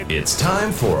It's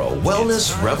time for a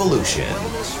Wellness Revolution.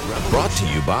 Brought to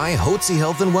you by Hotze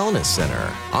Health and Wellness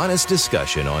Center. Honest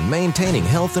discussion on maintaining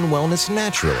health and wellness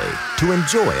naturally to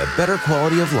enjoy a better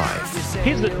quality of life.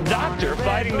 He's the doctor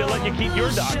fighting to let you keep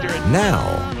your doctor.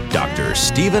 Now, Dr.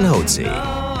 Stephen Hotze.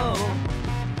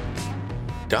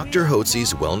 Dr.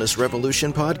 Hotze's Wellness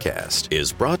Revolution podcast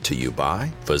is brought to you by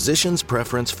Physicians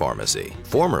Preference Pharmacy,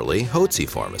 formerly Hotze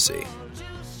Pharmacy.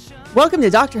 Welcome to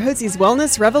Dr. Hotze's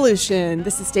Wellness Revolution.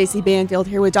 This is Stacy Banfield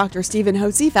here with Dr. Stephen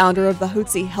Hotze, founder of the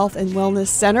Hotze Health and Wellness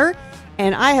Center.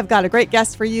 And I have got a great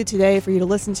guest for you today for you to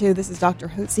listen to. This is Dr.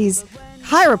 Hotze's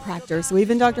chiropractor. So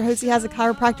even Dr. Hotze has a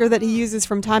chiropractor that he uses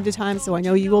from time to time. So I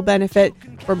know you will benefit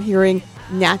from hearing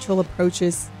natural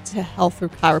approaches to health through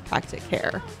chiropractic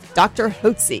care. Dr.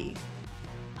 Hotze.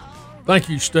 Thank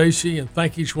you, Stacy, and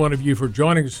thank each one of you for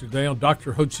joining us today on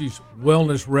Dr. Hotze's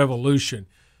Wellness Revolution,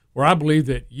 where I believe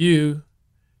that you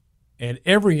and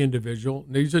every individual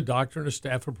needs a doctor and a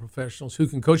staff of professionals who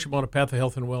can coach them on a path of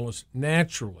health and wellness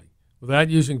naturally without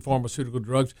using pharmaceutical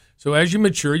drugs. So as you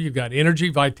mature, you've got energy,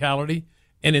 vitality,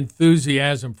 and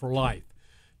enthusiasm for life.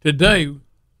 Today,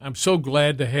 I'm so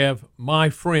glad to have my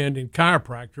friend and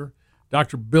chiropractor,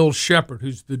 Dr. Bill Shepard,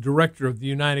 who's the director of the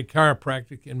United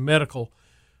Chiropractic and Medical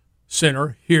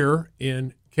Center here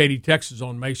in Katy, Texas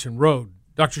on Mason Road.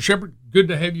 Dr. Shepard, good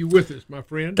to have you with us, my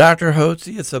friend. Dr.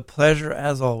 Hotze, it's a pleasure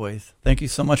as always. Thank you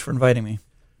so much for inviting me.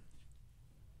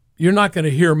 You're not going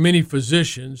to hear many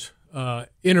physicians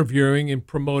interviewing and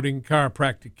promoting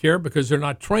chiropractic care because they're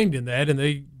not trained in that, and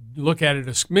they look at it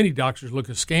as many doctors look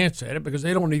askance at it because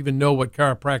they don't even know what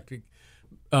chiropractic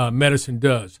medicine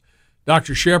does.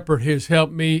 Dr. Shepard has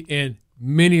helped me in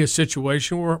many a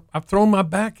situation where I've thrown my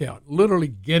back out, literally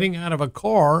getting out of a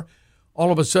car. All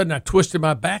of a sudden, I twisted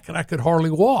my back and I could hardly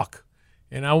walk.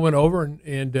 And I went over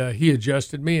and he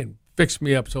adjusted me and fixed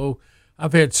me up. So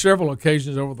I've had several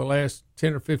occasions over the last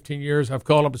 10 or 15 years. I've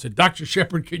called up and said, Dr.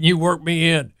 Shepard, can you work me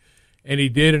in? And he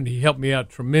did, and he helped me out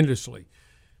tremendously.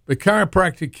 But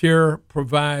chiropractic care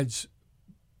provides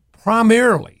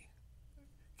primarily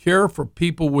care for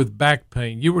people with back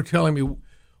pain. You were telling me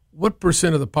what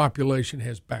percent of the population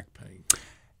has back pain?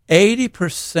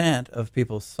 80% of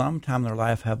people sometime in their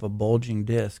life have a bulging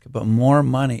disc, but more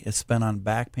money is spent on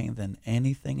back pain than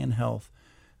anything in health.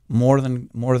 More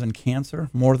than cancer,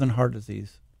 more than heart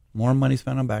disease. More money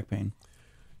spent on back pain.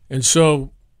 And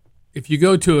so if you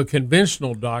go to a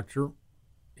conventional doctor,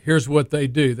 here's what they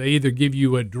do. They either give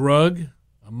you a drug,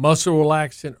 a muscle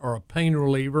relaxant, or a pain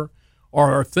reliever,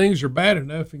 or if things are bad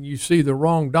enough and you see the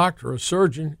wrong doctor, a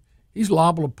surgeon, he's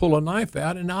liable to pull a knife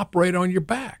out and operate on your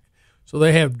back. So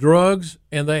they have drugs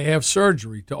and they have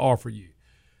surgery to offer you,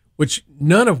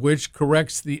 none of which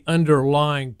corrects the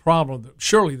underlying problem.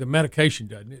 Surely the medication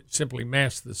doesn't. It simply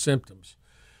masks the symptoms.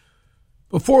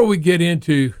 Before we get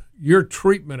into your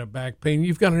treatment of back pain,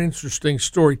 you've got an interesting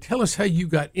story. Tell us how you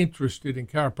got interested in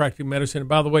chiropractic medicine. And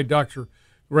by the way, Doctor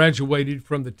graduated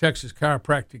from the Texas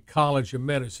Chiropractic College of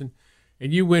Medicine,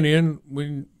 and you went in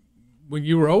when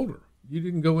you were older. You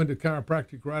didn't go into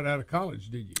chiropractic right out of college,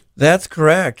 did you? That's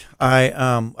correct.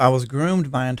 I was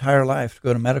groomed my entire life to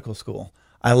go to medical school.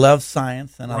 I love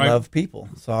science and I love people.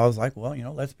 So I was like, well,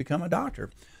 let's become a doctor.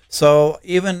 So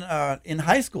even in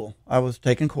high school, I was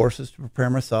taking courses to prepare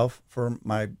myself for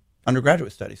my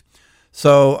undergraduate studies.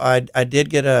 So I did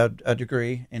get a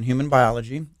degree in human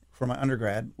biology for my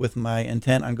undergrad with my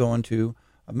intent on going to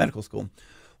a medical school.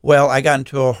 Well, I got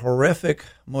into a horrific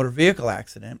motor vehicle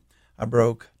accident. I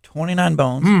broke 29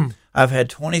 bones. I've had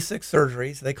 26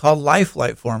 surgeries. They called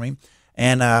Life-Flight for me,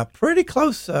 and pretty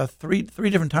close three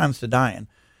different times to dying.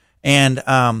 And,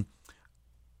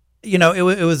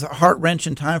 it was a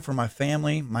heart-wrenching time for my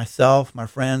family, myself, my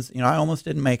friends. I almost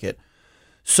didn't make it.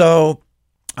 So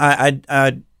my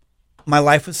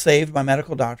life was saved by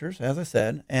medical doctors, as I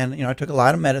said, and, I took a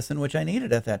lot of medicine, which I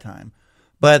needed at that time.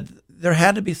 But there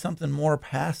had to be something more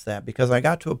past that because I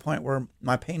got to a point where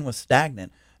my pain was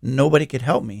stagnant. Nobody could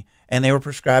help me. And they were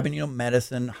prescribing,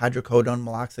 medicine, hydrocodone,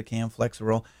 meloxicam,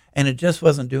 Flexeril, and it just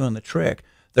wasn't doing the trick.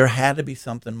 There had to be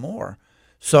something more.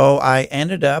 So I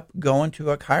ended up going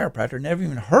to a chiropractor, never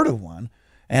even heard of one.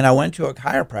 And I went to a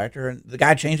chiropractor, and the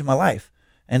guy changed my life.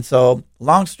 And so,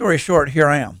 long story short, here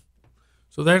I am.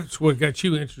 So that's what got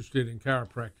you interested in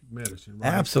chiropractic medicine,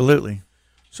 right? Absolutely.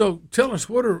 So tell us,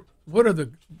 what are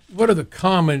the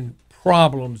common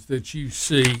problems that you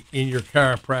see in your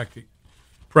chiropractic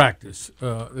practice,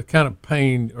 the kind of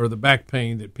pain or the back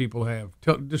pain that people have?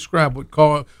 Describe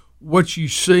what you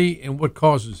see and what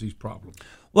causes these problems.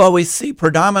 Well, we see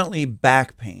predominantly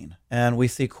back pain, and we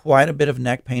see quite a bit of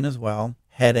neck pain as well,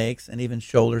 headaches, and even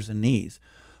shoulders and knees.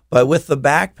 But with the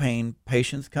back pain,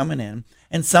 patients coming in,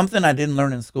 and something I didn't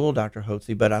learn in school, Dr.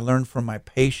 Hotze, but I learned from my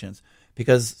patients,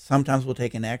 because sometimes we'll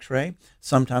take an x-ray,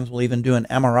 sometimes we'll even do an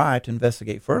MRI to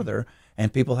investigate further,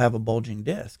 and people have a bulging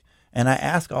disc. And I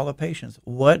ask all the patients,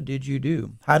 what did you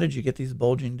do? How did you get these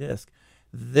bulging discs?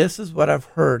 This is what I've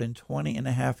heard in 20 and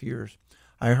a half years.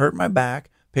 I hurt my back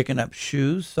picking up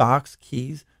shoes, socks,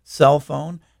 keys, cell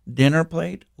phone, dinner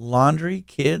plate, laundry,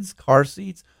 kids, car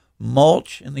seats,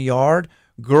 mulch in the yard,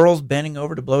 girls bending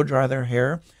over to blow dry their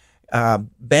hair,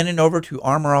 bending over to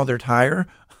armor all their tire.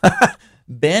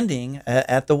 Bending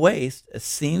at the waist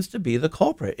seems to be the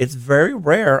culprit. It's very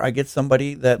rare I get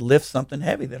somebody that lifts something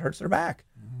heavy that hurts their back.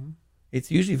 Mm-hmm.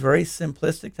 It's usually very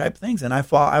simplistic type things, and I've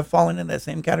fallen in that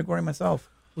same category myself.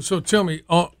 Well, so tell me,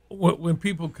 when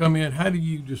people come in, how do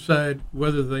you decide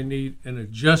whether they need an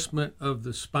adjustment of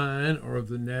the spine or of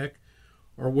the neck,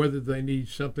 or whether they need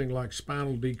something like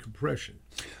spinal decompression?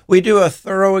 We do a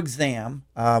thorough exam.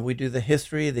 We do the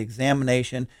history, the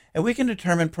examination, and we can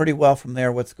determine pretty well from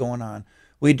there what's going on.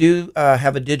 We do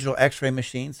have a digital x-ray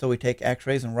machine, so we take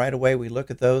x-rays, and right away we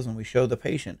look at those and we show the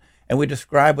patient, and we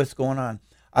describe what's going on.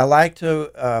 I like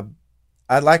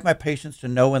my patients to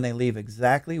know when they leave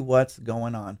exactly what's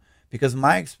going on, because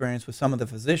my experience with some of the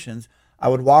physicians, I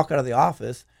would walk out of the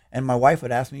office and my wife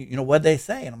would ask me, what'd they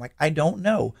say? And I'm like, I don't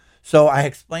know. So I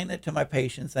explain it to my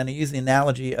patients, and I use the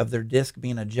analogy of their disc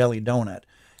being a jelly donut.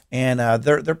 And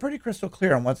they're pretty crystal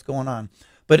clear on what's going on.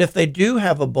 But if they do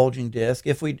have a bulging disc,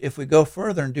 if we go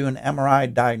further and do an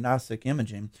MRI diagnostic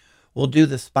imaging, we'll do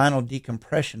the spinal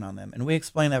decompression on them. And we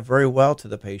explain that very well to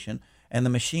the patient. And the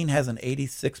machine has an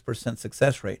 86%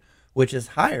 success rate, which is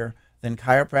higher than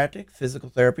chiropractic, physical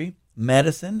therapy,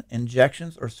 medicine,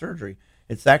 injections, or surgery.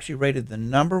 It's actually rated the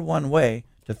 #1 way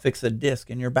to fix a disc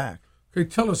in your back. Okay,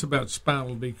 tell us about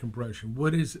spinal decompression.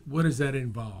 What does that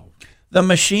involve? The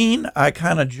machine, I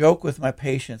kind of joke with my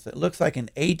patients, it looks like an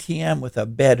ATM with a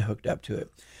bed hooked up to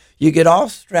it. You get all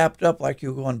strapped up like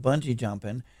you're going bungee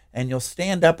jumping, and you'll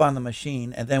stand up on the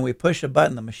machine, and then we push a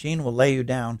button, the machine will lay you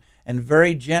down, and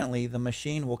very gently the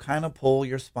machine will kind of pull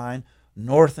your spine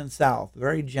north and south,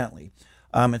 very gently.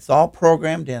 It's all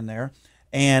programmed in there,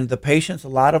 and the patients, a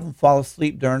lot of them fall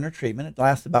asleep during their treatment. It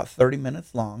lasts about 30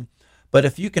 minutes long. But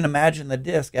if you can imagine the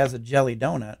disc as a jelly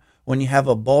donut, when you have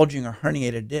a bulging or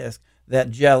herniated disc,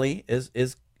 that jelly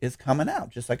is coming out,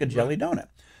 just like a jelly donut.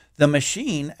 The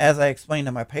machine, as I explained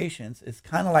to my patients, is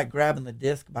kind of like grabbing the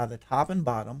disc by the top and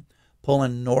bottom,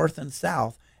 pulling north and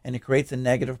south, and it creates a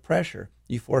negative pressure.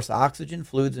 You force oxygen,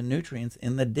 fluids, and nutrients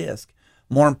in the disc.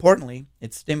 More importantly,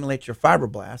 it stimulates your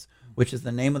fibroblasts, which is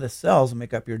the name of the cells that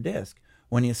make up your disc.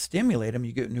 When you stimulate them,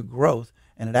 you get new growth,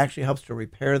 and it actually helps to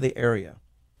repair the area.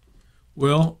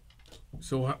 Well,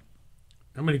 so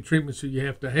how many treatments do you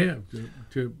have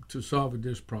to solve a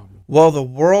disc problem? Well, the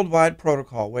worldwide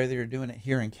protocol, whether you're doing it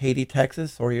here in Katy,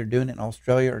 Texas, or you're doing it in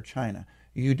Australia or China,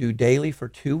 you do daily for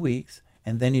 2 weeks,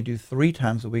 and then you do 3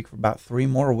 times a week for about 3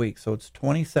 more weeks. So it's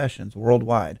 20 sessions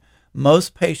worldwide.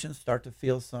 Most patients start to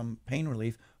feel some pain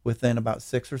relief within about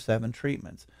 6 or 7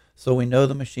 treatments. So we know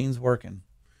the machine's working.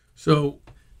 So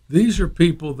these are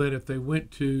people that if they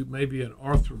went to maybe an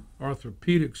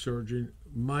orthopedic surgeon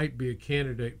might be a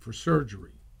candidate for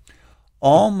surgery.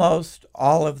 Almost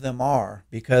all of them are,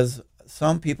 because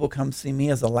some people come see me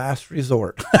as a last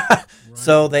resort. Right.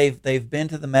 So they've been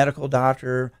to the medical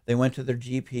doctor, they went to their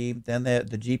GP, then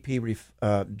the GP,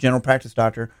 general practice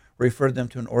doctor, referred them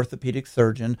to an orthopedic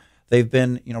surgeon. They've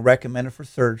been recommended for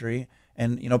surgery,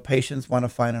 and patients want to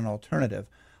find an alternative.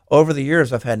 Over the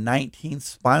years, I've had 19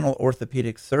 spinal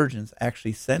orthopedic surgeons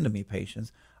actually send to me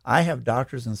patients. I have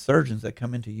doctors and surgeons that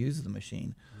come in to use the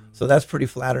machine. So that's pretty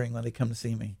flattering when they come to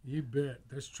see me. You bet.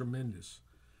 That's tremendous.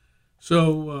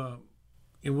 So,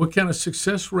 and what kind of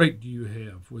success rate do you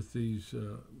have with these,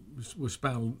 with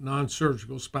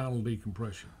non-surgical spinal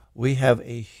decompression? We have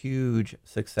a huge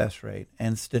success rate.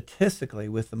 And statistically,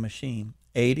 with the machine,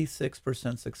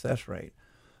 86% success rate.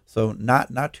 So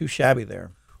not too shabby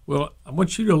there. Well, I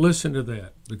want you to listen to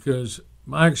that, because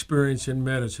my experience in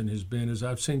medicine has been is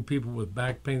I've seen people with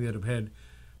back pain that have had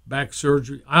back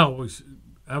surgery.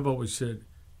 I've always said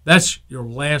that's your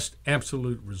last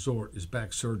absolute resort is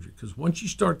back surgery, because once you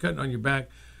start cutting on your back,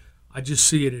 I just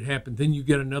see it happen. Then you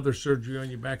get another surgery on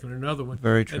your back and another one.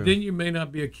 Very true. And then you may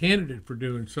not be a candidate for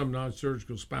doing some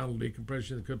non-surgical spinal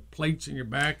decompression. They put plates in your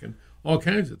back and all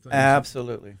kinds of things.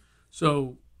 Absolutely.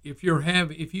 So if you've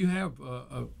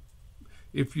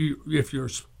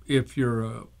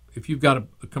got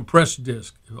a compressed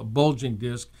disc, a bulging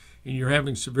disc, and you're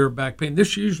having severe back pain,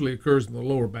 this usually occurs in the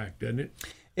lower back, doesn't it?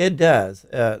 It does.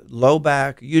 Low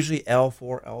back, usually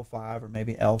L4, L5, or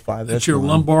maybe L5. That's your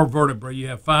lumbar vertebrae. You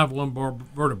have 5 lumbar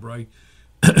vertebrae,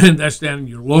 and that's down in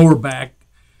your lower back,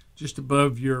 just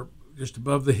above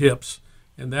the hips,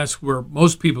 and that's where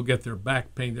most people get their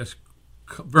back pain. That's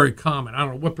very common. I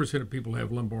don't know what percent of people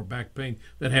have lumbar back pain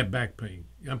that have back pain.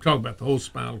 I'm talking about the whole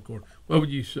spinal cord. What would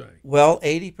you say? Well,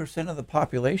 80% of the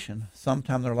population,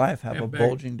 sometime in their life, have a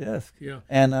bulging disc. Yeah.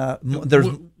 And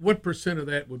what percent of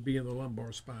that would be in the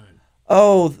lumbar spine?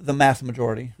 Oh, the mass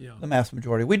majority. Yeah. The mass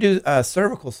majority. We do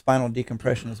cervical spinal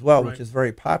decompression as well, Right. which is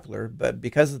very popular. But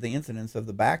because of the incidence of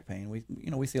the back pain,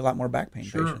 we see a lot more back pain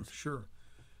patients. Sure.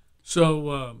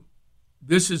 So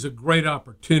this is a great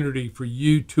opportunity for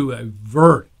you to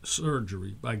avert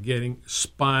surgery by getting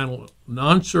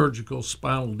non-surgical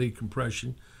spinal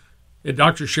decompression at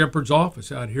Dr. Shepard's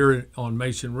office out here on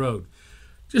Mason Road.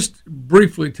 Just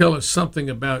briefly tell us something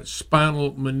about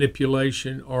spinal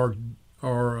manipulation or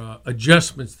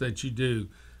adjustments that you do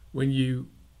when you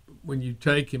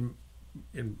take and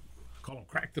call them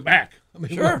crack the back. I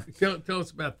mean, Sure. Tell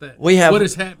us about that. What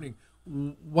is happening?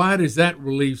 Why does that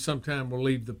sometimes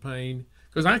relieve the pain?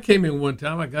 Because I came in one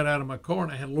time, I got out of my car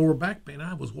and I had lower back pain.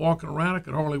 I was walking around, I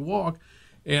could hardly walk,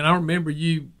 and I remember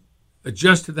you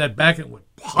adjusted that back and it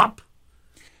went pop,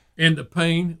 and the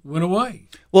pain went away.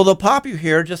 Well, they'll pop you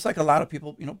here just like a lot of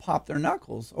people, pop their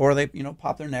knuckles, or they,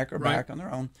 pop their neck or Right. back on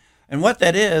their own. And what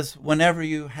that is, whenever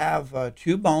you have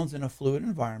 2 bones in a fluid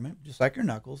environment, just like your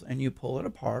knuckles, and you pull it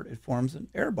apart, it forms an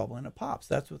air bubble and it pops.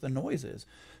 That's what the noise is.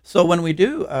 So when we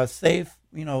do safe,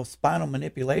 spinal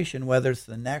manipulation, whether it's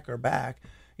the neck or back,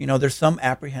 there's some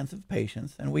apprehensive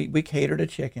patients, and we cater to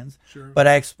chickens. Sure. But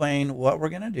I explain what we're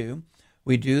going to do.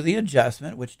 We do the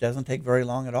adjustment, which doesn't take very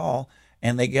long at all.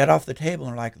 And they get off the table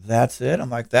and they're like, "That's it?" I'm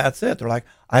like, "That's it." They're like,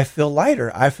 "I feel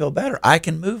lighter. I feel better. I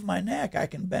can move my neck. I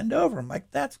can bend over." I'm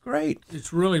like, "That's great."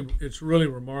 It's really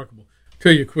remarkable.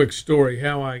 Tell you a quick story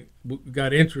how I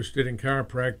got interested in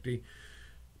chiropractic.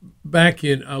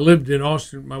 I lived in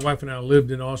Austin. My wife and I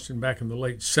lived in Austin back in the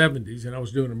late 70s, and I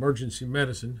was doing emergency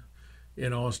medicine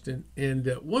in Austin. And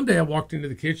one day I walked into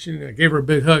the kitchen and I gave her a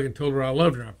big hug and told her I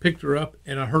loved her. I picked her up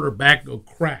and I heard her back go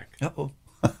crack. Uh-oh.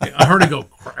 I heard it go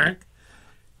crack,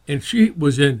 and she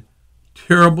was in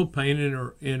terrible pain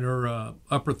in her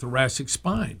upper thoracic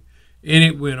spine, and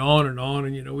it went on,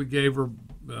 and we gave her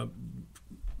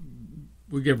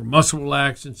muscle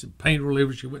relaxants and pain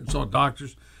relievers. She went and saw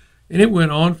doctors, and it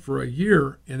went on for a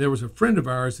year. And there was a friend of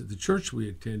ours at the church we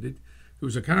attended who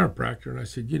was a chiropractor, and I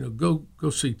said, go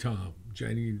see Tom,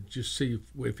 Janie, and just see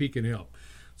if he can help.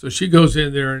 So she goes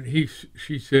in there, and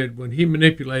she said when he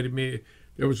manipulated me,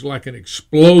 there was like an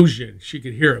explosion. She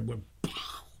could hear it went,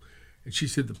 pow, and she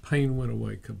said the pain went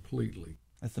away completely.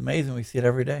 That's amazing. We see it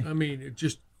every day. I mean, it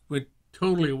just went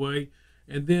totally away.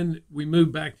 And then we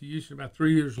moved back to Houston. About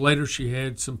 3 years later, she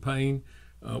had some pain.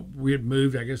 We had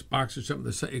moved, I guess, box or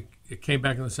something. It came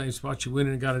back in the same spot. She went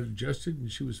in and got it adjusted,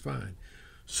 and she was fine.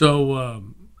 So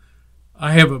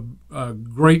I have a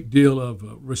great deal of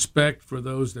respect for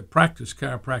those that practice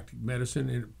chiropractic medicine,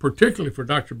 and particularly for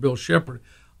Dr. Bill Shepard.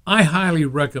 I highly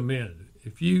recommend,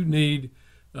 if you need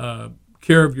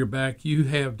care of your back, you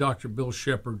have Dr. Bill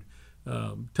Shepard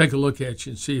take a look at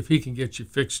you and see if he can get you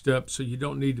fixed up so you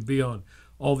don't need to be on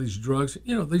all these drugs.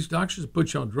 These doctors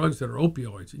put you on drugs that are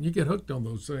opioids, and you get hooked on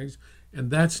those things, and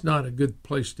that's not a good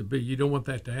place to be. You don't want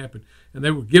that to happen. And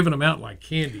they were giving them out like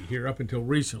candy here up until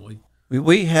recently.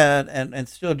 We had and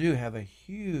still do have a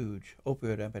huge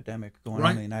opioid epidemic going on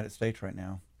in the United States right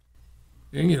now.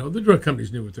 And, the drug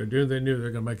companies knew what they're doing. They knew they were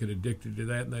going to make it addicted to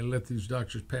that, and they let these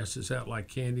doctors pass this out like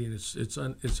candy, and it's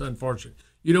unfortunate.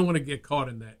 You don't want to get caught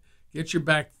in that. Get your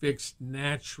back fixed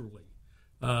naturally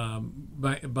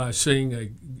by having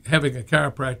a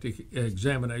chiropractic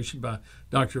examination by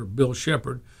Dr. Bill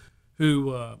Shepard,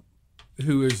 who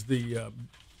is the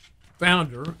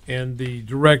founder and the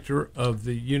director of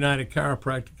the United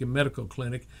Chiropractic and Medical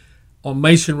Clinic on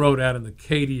Mason Road out in the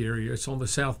Katy area. It's on the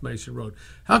South Mason Road.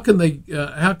 How can they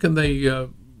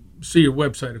see your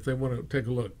website if they want to take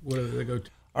a look? Where do they go to?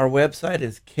 Our website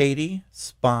is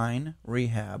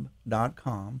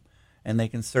katyspinerehab.com, and they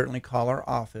can certainly call our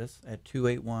office at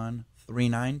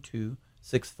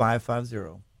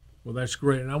 281-392-6550. Well, that's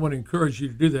great, and I want to encourage you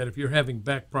to do that. If you're having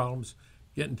back problems,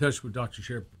 get in touch with Dr.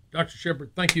 Shepard. Dr.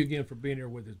 Shepard, thank you again for being here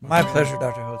with us. My pleasure,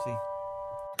 Dr. Hotze.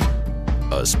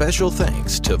 A special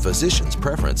thanks to Physicians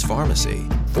Preference Pharmacy,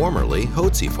 formerly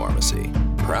Hotze Pharmacy,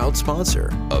 proud sponsor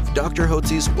of Dr.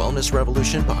 Hotze's Wellness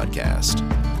Revolution podcast.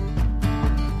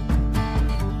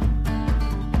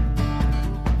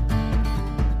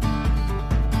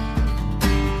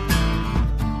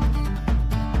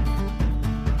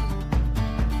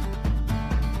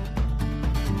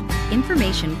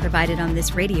 information provided on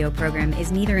this radio program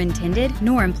is neither intended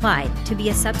nor implied to be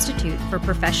a substitute for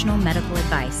professional medical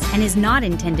advice and is not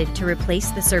intended to replace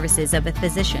the services of a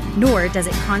physician, nor does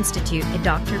it constitute a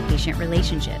doctor-patient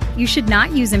relationship. You should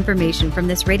not use information from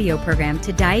this radio program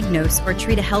to diagnose or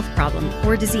treat a health problem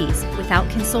or disease without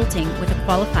consulting with a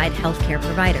qualified healthcare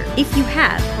provider. If you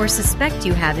have or suspect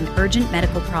you have an urgent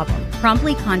medical problem,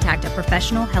 promptly contact a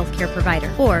professional healthcare provider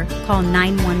or call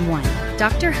 911.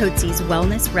 Dr. Hotze's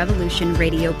Wellness Revolution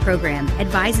radio program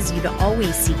advises you to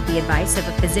always seek the advice of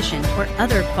a physician or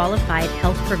other qualified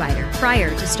health provider prior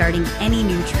to starting any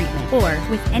new treatment or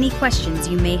with any questions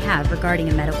you may have regarding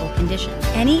a medical condition.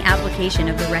 Any application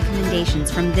of the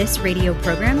recommendations from this radio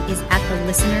program is at the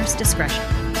listener's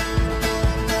discretion.